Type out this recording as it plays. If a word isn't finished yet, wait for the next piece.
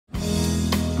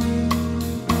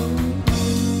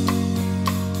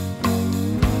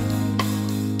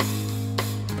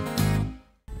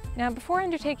Now, before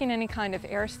undertaking any kind of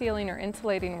air sealing or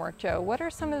insulating work, Joe, what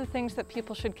are some of the things that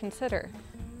people should consider?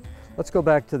 Let's go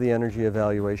back to the energy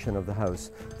evaluation of the house.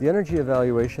 The energy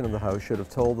evaluation of the house should have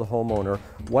told the homeowner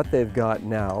what they've got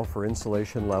now for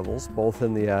insulation levels, both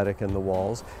in the attic and the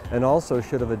walls, and also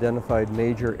should have identified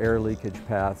major air leakage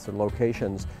paths and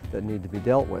locations that need to be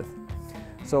dealt with.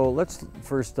 So let's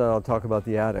first talk about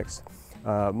the attics.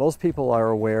 Most people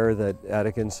are aware that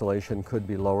attic insulation could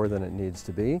be lower than it needs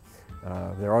to be.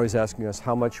 They're always asking us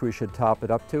how much we should top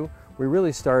it up to. We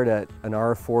really start at an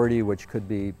R40, which could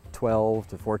be 12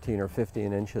 to 14 or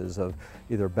 15 inches of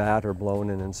either batt or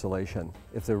blown-in insulation.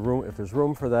 If there's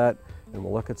room for that, and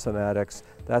we'll look at some attics,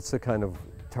 that's the kind of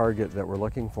target that we're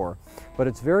looking for. But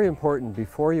it's very important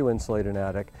before you insulate an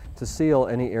attic to seal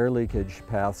any air leakage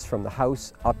paths from the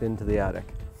house up into the attic.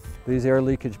 These air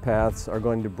leakage paths are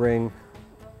going to bring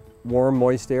warm,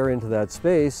 moist air into that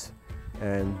space,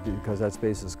 and because that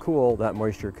space is cool, that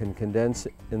moisture can condense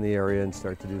in the area and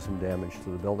start to do some damage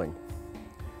to the building.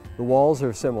 The walls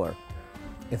are similar.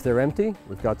 If they're empty,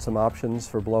 we've got some options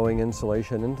for blowing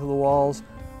insulation into the walls.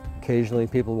 Occasionally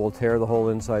people will tear the whole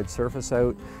inside surface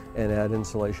out and add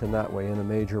insulation that way in a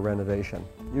major renovation.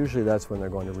 Usually that's when they're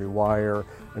going to rewire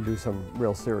and do some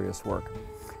real serious work.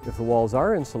 If the walls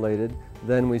are insulated,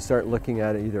 then we start looking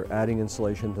at either adding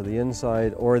insulation to the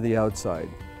inside or the outside.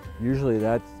 Usually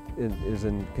that is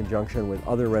in conjunction with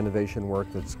other renovation work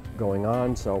that's going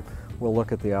on, so we'll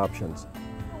look at the options.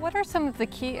 What are some of the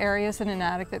key areas in an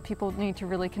attic that people need to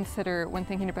really consider when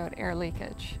thinking about air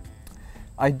leakage?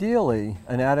 Ideally,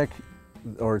 an attic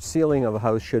or ceiling of a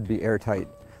house should be airtight.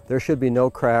 There should be no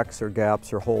cracks or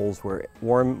gaps or holes where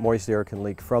warm, moist air can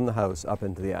leak from the house up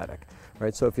into the attic.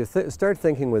 Right? So if you start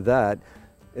thinking with that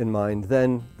in mind,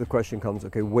 then the question comes,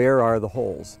 okay, where are the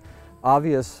holes?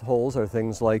 Obvious holes are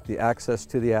things like the access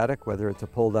to the attic, whether it's a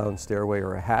pull-down stairway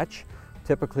or a hatch.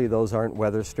 Typically those aren't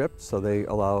weather stripped, so they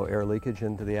allow air leakage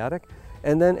into the attic.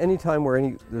 And then anytime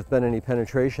where there's been any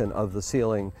penetration of the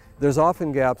ceiling, there's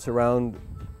often gaps around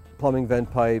plumbing vent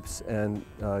pipes and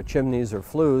chimneys or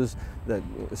flues that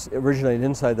originate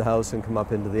inside the house and come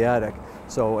up into the attic.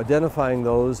 So identifying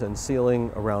those and sealing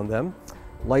around them.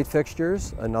 Light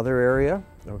fixtures, another area,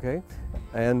 okay?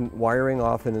 And wiring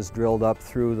often is drilled up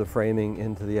through the framing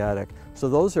into the attic. So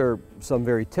those are some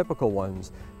very typical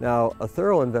ones. Now, a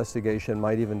thorough investigation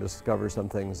might even discover some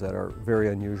things that are very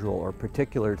unusual or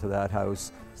particular to that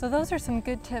house. So those are some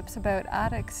good tips about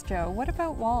attics, Joe. What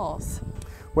about walls?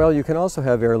 Well, you can also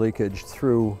have air leakage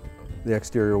through the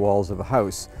exterior walls of a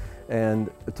house.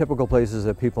 And the typical places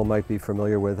that people might be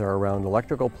familiar with are around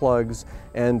electrical plugs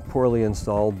and poorly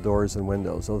installed doors and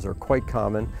windows. Those are quite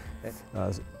common.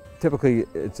 Typically,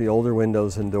 it's the older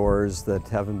windows and doors that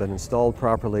haven't been installed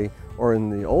properly, or in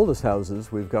the oldest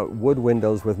houses, we've got wood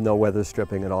windows with no weather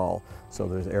stripping at all. So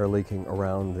there's air leaking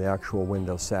around the actual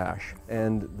window sash.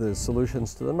 And the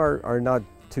solutions to them are not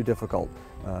too difficult.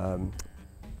 And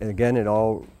again, it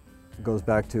all goes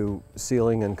back to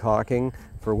sealing and caulking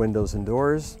for windows and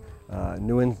doors.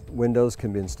 New windows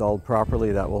can be installed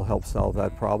properly. That will help solve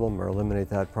that problem or eliminate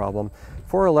that problem.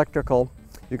 For electrical,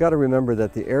 you've got to remember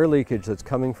that the air leakage that's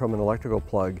coming from an electrical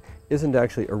plug isn't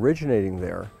actually originating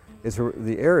there.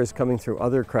 The air is coming through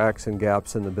other cracks and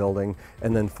gaps in the building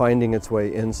and then finding its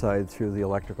way inside through the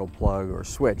electrical plug or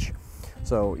switch.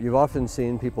 So you've often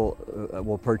seen people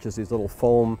will purchase these little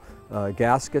foam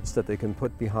gaskets that they can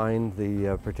put behind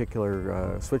the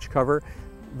particular switch cover.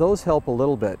 Those help a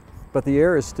little bit, but the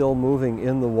air is still moving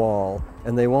in the wall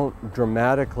and they won't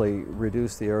dramatically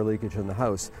reduce the air leakage in the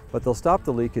house, but they'll stop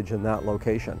the leakage in that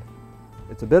location.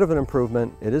 It's a bit of an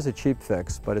improvement, it is a cheap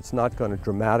fix, but it's not going to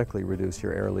dramatically reduce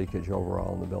your air leakage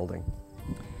overall in the building.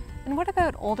 And what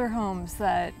about older homes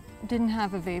that didn't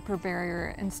have a vapor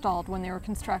barrier installed when they were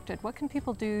constructed? What can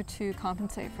people do to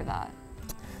compensate for that?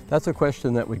 That's a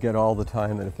question that we get all the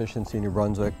time at Efficiency New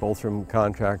Brunswick, both from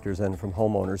contractors and from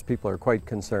homeowners. People are quite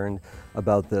concerned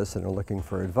about this and are looking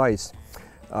for advice.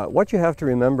 What you have to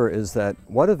remember is that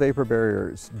what a vapor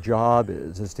barrier's job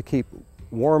is to keep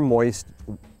warm, moist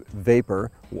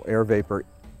vapor, air vapor,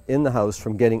 in the house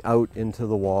from getting out into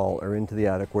the wall or into the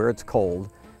attic where it's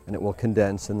cold, and it will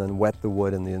condense and then wet the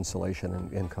wood and the insulation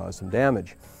and cause some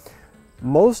damage.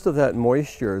 Most of that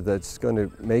moisture that's going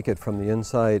to make it from the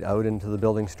inside out into the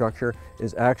building structure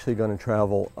is actually going to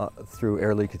travel through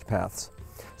air leakage paths.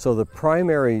 So the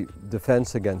primary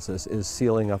defense against this is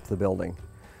sealing up the building.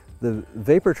 The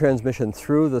vapor transmission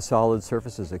through the solid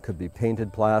surfaces, it could be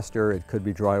painted plaster, it could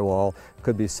be drywall, it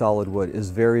could be solid wood,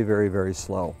 is very, very, very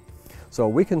slow. So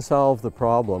we can solve the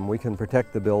problem, we can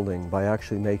protect the building by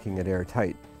actually making it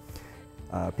airtight.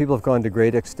 People have gone to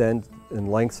great extent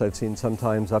and lengths, I've seen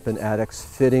sometimes up in attics,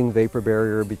 fitting vapor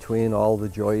barrier between all the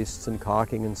joists and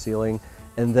caulking and sealing.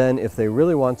 And then if they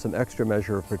really want some extra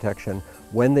measure of protection,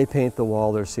 when they paint the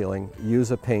wall or ceiling,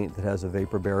 use a paint that has a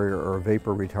vapor barrier or a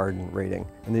vapor retardant rating.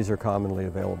 And these are commonly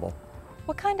available.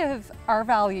 What kind of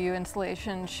R-value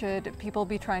insulation should people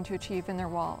be trying to achieve in their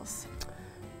walls?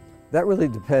 That really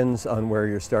depends on where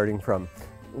you're starting from.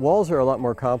 Walls are a lot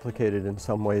more complicated in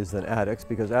some ways than attics,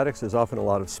 because attics there's often a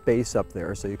lot of space up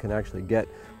there, so you can actually get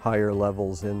higher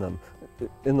levels in them.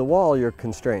 In the wall, you're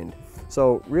constrained.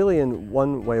 So really, in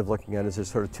one way of looking at it is there's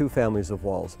sort of two families of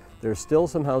walls. There's still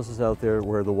some houses out there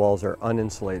where the walls are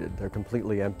uninsulated. They're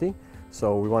completely empty.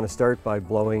 So we want to start by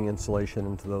blowing insulation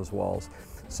into those walls.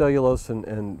 Cellulose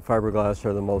and fiberglass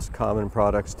are the most common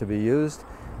products to be used,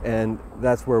 and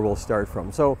that's where we'll start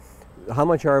from. So how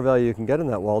much R-value you can get in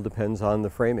that wall depends on the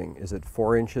framing. Is it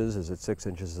 4 inches? Is it 6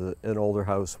 inches? Is it an older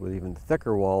house with even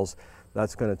thicker walls?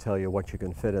 That's going to tell you what you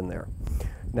can fit in there.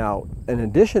 Now, in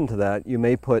addition to that, you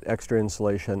may put extra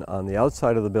insulation on the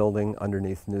outside of the building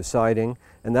underneath new siding,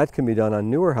 and that can be done on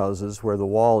newer houses where the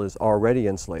wall is already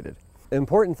insulated.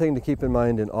 Important thing to keep in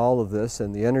mind in all of this,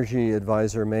 and the energy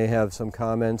advisor may have some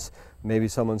comments, maybe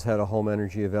someone's had a home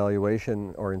energy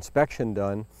evaluation or inspection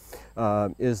done,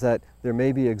 is that there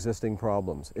may be existing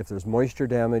problems. If there's moisture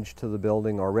damage to the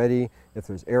building already, if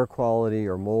there's air quality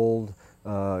or mold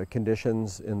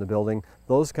conditions in the building,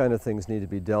 those kind of things need to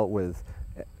be dealt with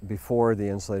before the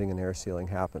insulating and air sealing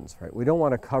happens, right? We don't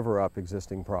want to cover up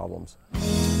existing problems.